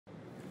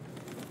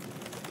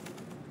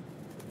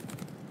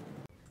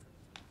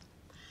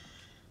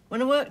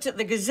When I worked at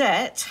the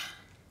Gazette,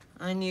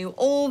 I knew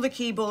all the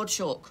keyboard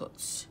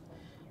shortcuts.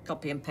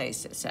 Copy and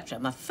paste, etc.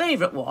 My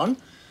favourite one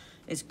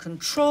is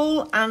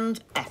Control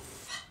and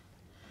F.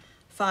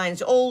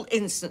 Finds all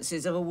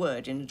instances of a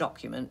word in a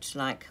document,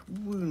 like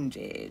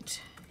wounded.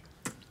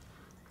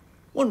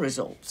 One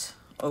result.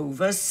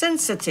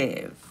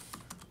 Oversensitive.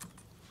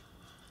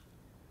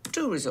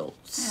 2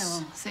 results. Yeah,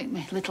 well, I think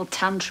my little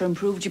tantrum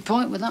proved your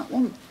point with that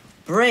one.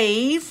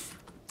 Brave.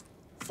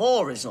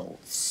 4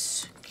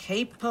 results.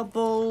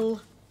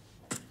 Capable.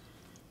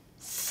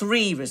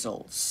 3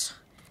 results.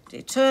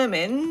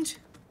 Determined.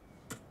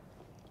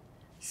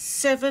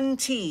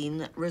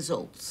 17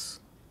 results.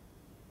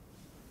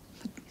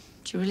 But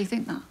do you really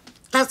think that?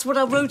 That's what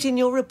I wrote in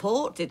your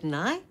report, didn't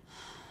I?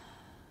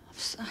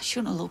 I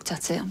shouldn't have looked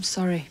at it, I'm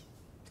sorry.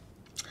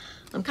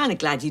 I'm kind of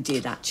glad you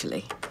did,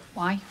 actually.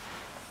 Why?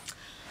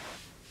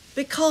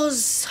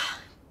 Because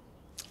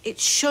it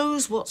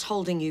shows what's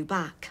holding you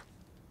back.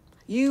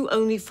 You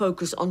only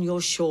focus on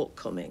your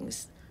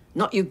shortcomings,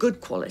 not your good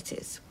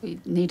qualities. We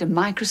need a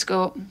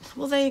microscope.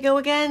 Well, there you go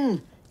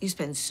again. You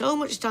spend so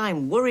much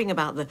time worrying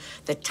about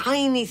the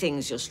tiny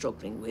things you're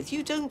struggling with.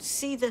 You don't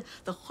see the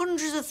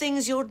hundreds of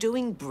things you're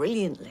doing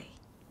brilliantly.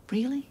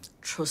 Really?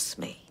 Trust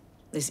me,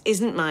 this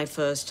isn't my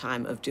first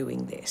time of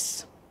doing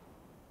this.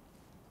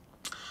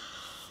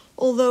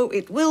 Although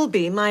it will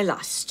be my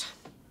last.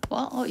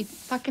 What? Oh, you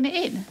packing it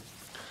in?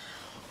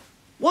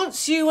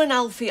 Once you and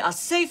Alfie are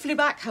safely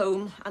back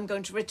home, I'm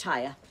going to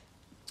retire.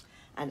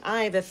 And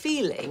I have a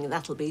feeling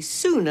that'll be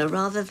sooner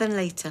rather than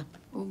later.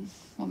 Well,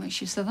 what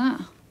makes you say that?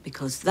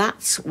 Because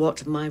that's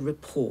what my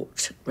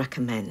report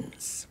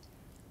recommends.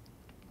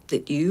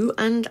 That you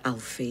and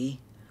Alfie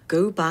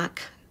go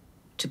back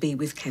to be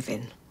with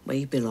Kevin, where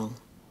you belong.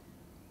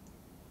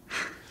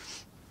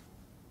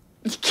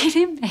 You're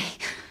kidding me?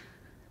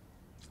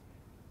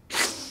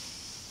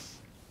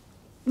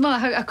 No,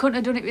 I couldn't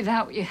have done it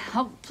without you.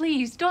 Oh,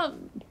 please,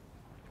 don't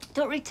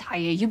retire.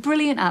 You're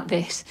brilliant at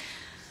this.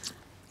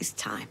 It's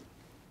time.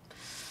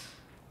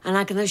 And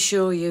I can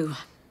assure you,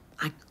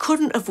 I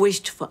couldn't have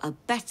wished for a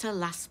better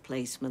last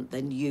placement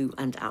than you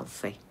and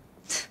Alfie.